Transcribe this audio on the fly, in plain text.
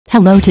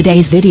Hello,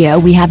 today's video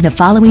we have the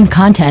following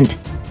content.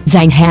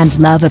 Zhang Han's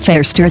love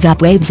affair stirs up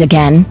waves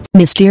again,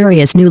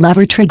 mysterious new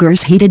lover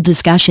triggers heated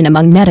discussion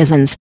among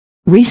netizens.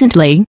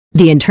 Recently,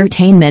 the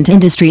entertainment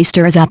industry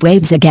stirs up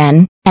waves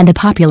again, and the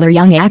popular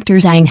young actor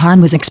Zhang Han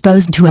was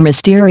exposed to a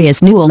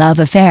mysterious new love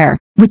affair,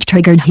 which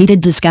triggered heated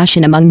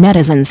discussion among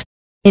netizens.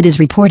 It is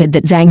reported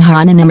that Zhang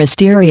Han and a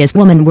mysterious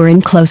woman were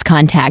in close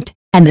contact,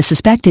 and the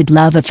suspected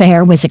love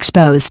affair was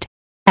exposed.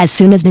 As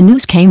soon as the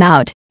news came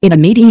out, it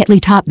immediately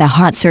topped the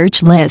hot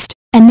search list,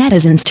 and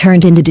netizens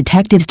turned into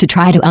detectives to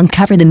try to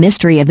uncover the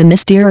mystery of the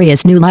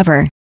mysterious new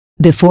lover.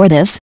 Before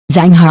this,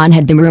 Zhang Han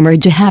had been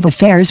rumored to have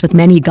affairs with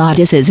many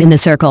goddesses in the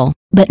circle,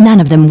 but none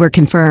of them were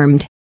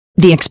confirmed.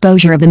 The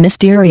exposure of the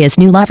mysterious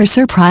new lover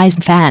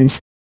surprised fans.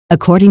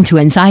 According to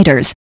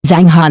insiders,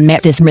 Zhang Han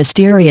met this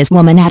mysterious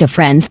woman at a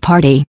friend's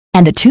party,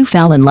 and the two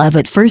fell in love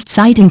at first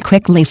sight and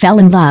quickly fell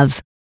in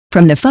love.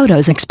 From the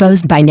photos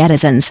exposed by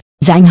netizens,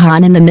 Zhang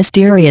Han and the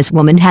mysterious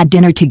woman had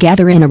dinner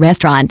together in a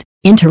restaurant,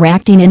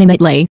 interacting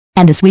intimately,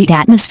 and the sweet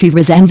atmosphere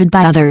was envied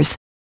by others.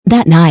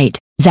 That night,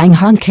 Zhang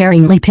Han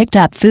caringly picked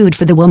up food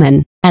for the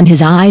woman, and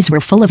his eyes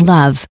were full of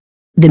love.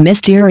 The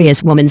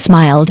mysterious woman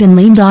smiled and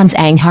leaned on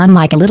Zhang Han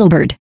like a little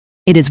bird.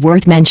 It is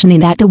worth mentioning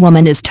that the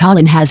woman is tall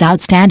and has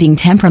outstanding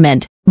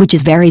temperament, which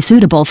is very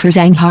suitable for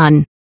Zhang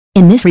Han.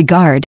 In this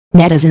regard,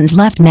 netizens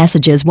left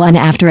messages one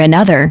after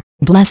another.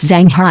 Bless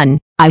Zhang Han,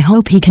 I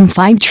hope he can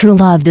find true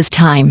love this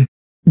time.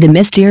 The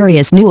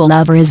mysterious new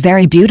lover is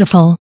very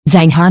beautiful,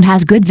 Zhang Han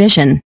has good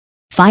vision.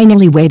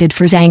 Finally waited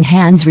for Zhang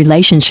Han's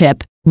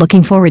relationship,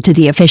 looking forward to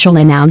the official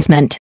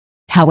announcement.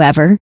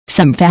 However,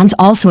 some fans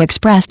also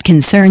expressed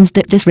concerns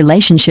that this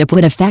relationship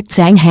would affect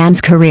Zhang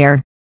Han's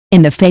career.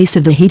 In the face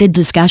of the heated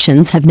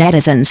discussions of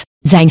netizens,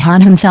 Zhang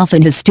Han himself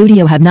and his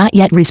studio have not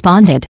yet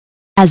responded.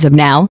 As of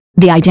now,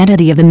 the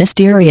identity of the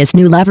mysterious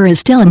new lover is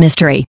still a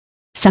mystery.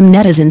 Some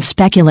netizens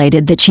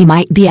speculated that she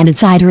might be an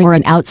insider or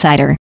an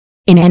outsider.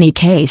 In any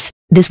case,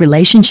 this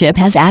relationship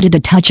has added a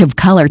touch of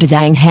color to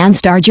Zhang Han's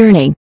star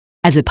journey.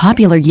 As a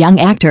popular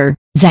young actor,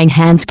 Zhang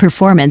Han's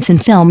performance in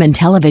film and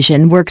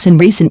television works in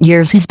recent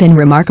years has been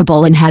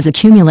remarkable and has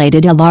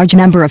accumulated a large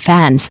number of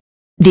fans.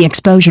 The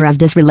exposure of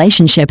this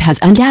relationship has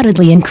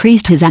undoubtedly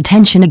increased his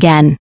attention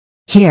again.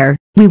 Here,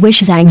 we wish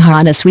Zhang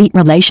Han a sweet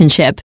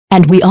relationship,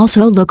 and we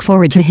also look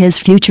forward to his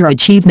future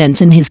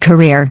achievements in his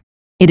career.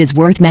 It is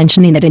worth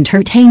mentioning that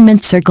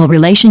entertainment circle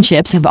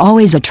relationships have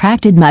always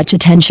attracted much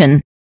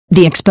attention.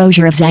 The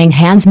exposure of Zhang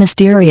Han's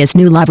mysterious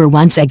new lover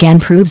once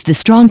again proves the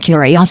strong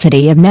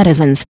curiosity of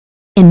netizens.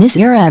 In this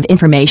era of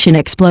information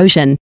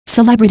explosion,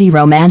 celebrity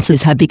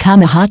romances have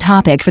become a hot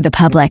topic for the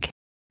public.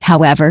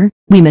 However,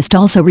 we must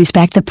also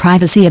respect the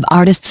privacy of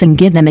artists and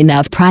give them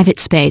enough private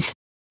space.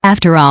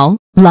 After all,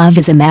 love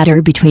is a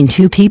matter between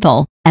two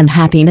people, and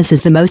happiness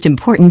is the most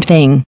important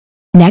thing.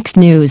 Next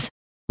news.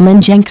 Lin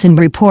Zhengxin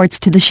reports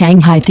to the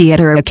Shanghai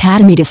Theatre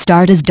Academy to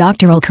start his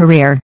doctoral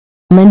career.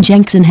 Lin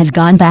Zhengxin has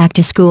gone back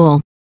to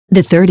school.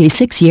 The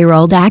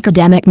 36-year-old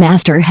academic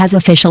master has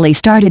officially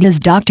started his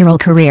doctoral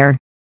career.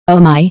 Oh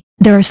my,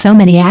 there are so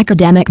many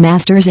academic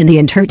masters in the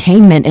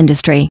entertainment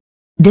industry.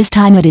 This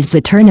time it is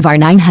the turn of our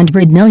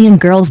 900 million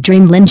girls'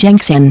 dream Lin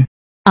Zhengxin.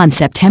 On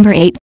September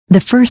 8, the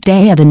first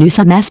day of the new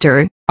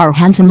semester, our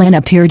handsome Lin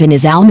appeared in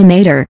his alma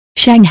mater,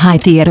 Shanghai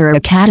Theatre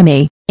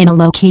Academy, in a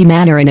low-key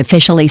manner and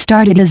officially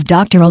started his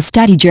doctoral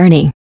study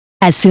journey.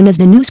 As soon as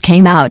the news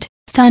came out,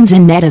 fans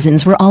and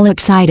netizens were all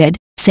excited,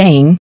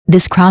 saying,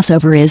 "This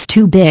crossover is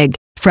too big,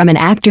 from an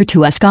actor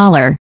to a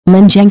scholar,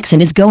 Lin Zhengxin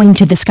is going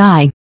to the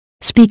sky."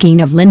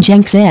 Speaking of Lin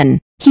Zhengxin,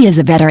 he is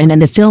a veteran in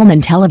the film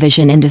and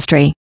television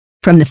industry.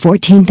 From the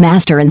 14th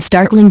master and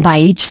startling by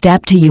each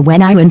step to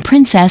Yuan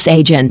princess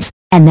agents,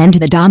 and then to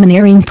the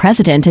domineering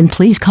president and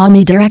please call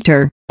me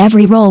director,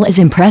 every role is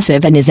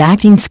impressive and his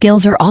acting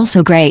skills are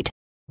also great.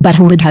 But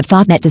who would have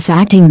thought that this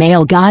acting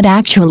male god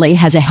actually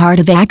has a heart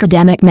of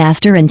academic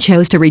master and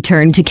chose to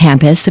return to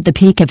campus at the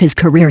peak of his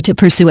career to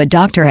pursue a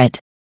doctorate?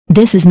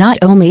 This is not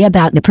only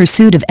about the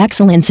pursuit of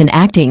excellence in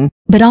acting,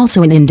 but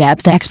also an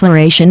in-depth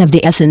exploration of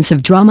the essence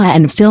of drama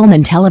and film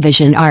and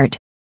television art.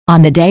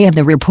 On the day of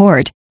the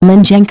report,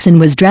 Lin Zhengxin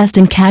was dressed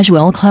in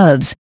casual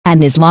clothes,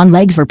 and his long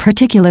legs were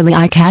particularly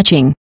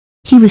eye-catching.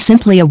 He was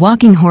simply a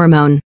walking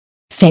hormone.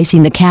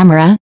 Facing the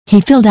camera,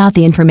 he filled out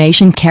the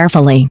information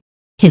carefully.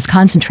 His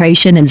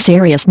concentration and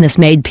seriousness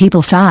made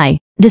people sigh.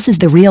 This is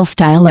the real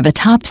style of a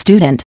top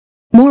student.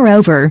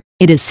 Moreover,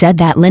 it is said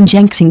that Lin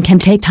Zhengxin can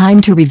take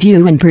time to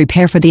review and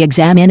prepare for the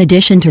exam in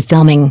addition to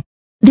filming.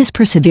 This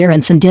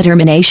perseverance and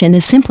determination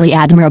is simply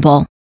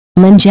admirable.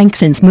 Lin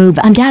Zhengxin's move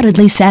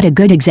undoubtedly set a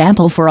good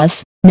example for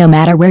us. No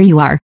matter where you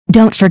are,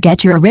 don't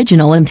forget your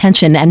original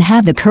intention and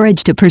have the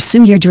courage to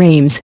pursue your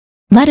dreams.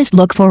 Let us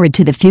look forward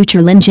to the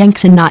future Lin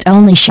Zhengxin not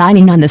only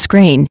shining on the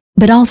screen,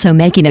 but also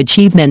making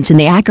achievements in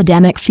the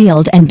academic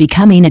field and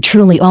becoming a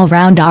truly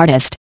all-round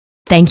artist.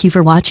 Thank you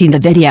for watching the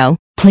video.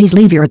 Please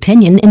leave your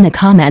opinion in the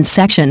comments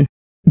section.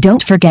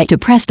 Don't forget to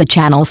press the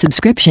channel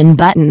subscription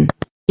button.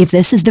 If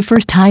this is the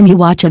first time you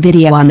watch a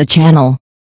video on the channel,